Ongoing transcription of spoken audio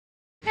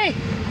Hey,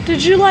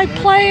 did you like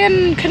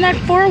playing Connect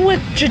 4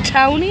 with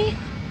Jatoni?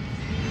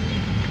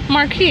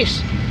 Marquis,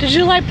 did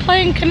you like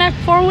playing Connect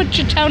 4 with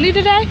Jatoni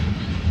today?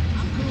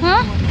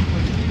 Huh?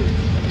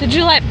 Did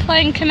you like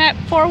playing Connect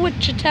 4 with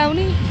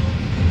Jatoni?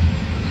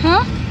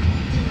 Huh?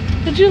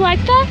 Did you like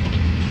that?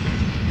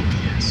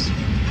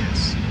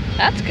 Yes.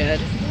 That's good.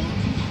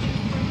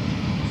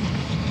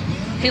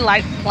 He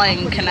liked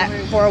playing Connect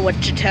 4 with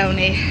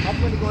Jatoni.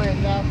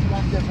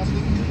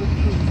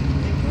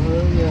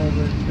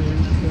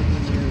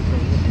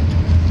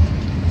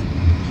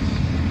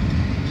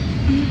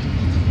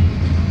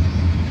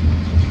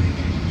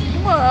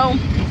 Whoa.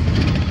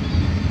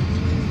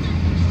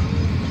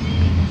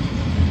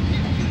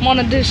 Want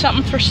to do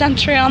something for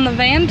Sentry on the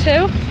van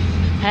too?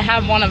 I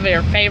have one of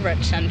your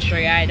favorite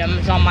Sentry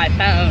items on my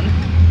phone.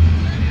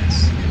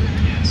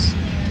 Yes.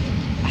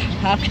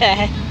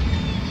 Okay.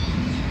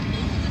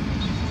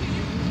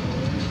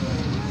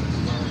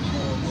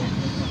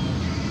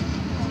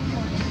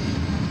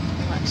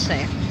 Let's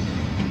see.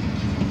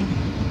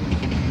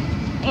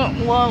 Oh,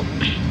 whoa.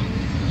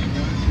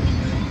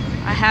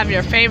 I have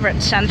your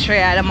favorite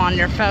Sentry item on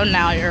your phone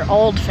now, your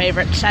old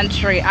favorite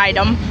Sentry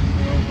item.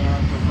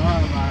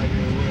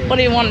 What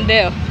do you want to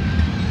do?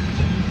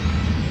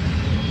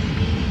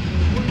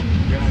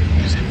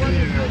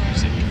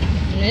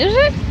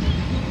 Music?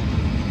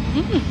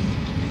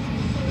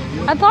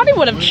 I thought he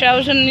would have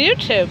chosen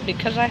YouTube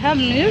because I have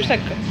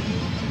music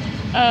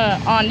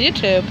on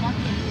YouTube.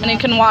 And you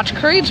can watch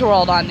Creed's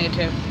World on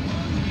YouTube.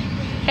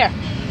 Here.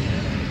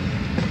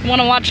 You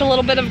want to watch a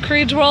little bit of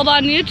Creed's World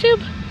on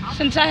YouTube?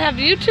 Since I have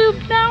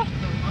YouTube now?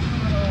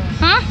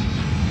 Huh?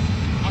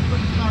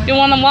 You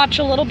want to watch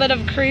a little bit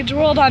of Creed's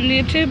World on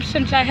YouTube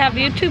since I have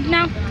YouTube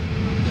now?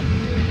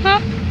 Huh?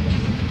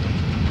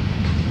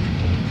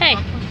 Hey.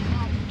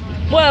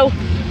 Whoa.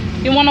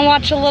 You want to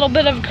watch a little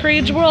bit of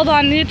Creed's World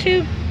on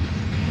YouTube?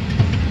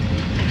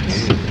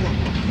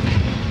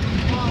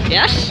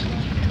 Yes?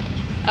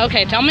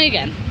 Okay, tell me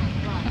again.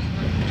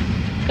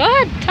 Go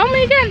ahead, tell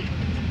me again.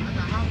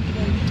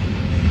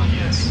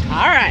 Yes.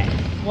 Alright,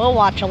 we'll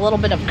watch a little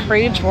bit of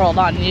Creed's World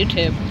on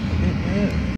YouTube.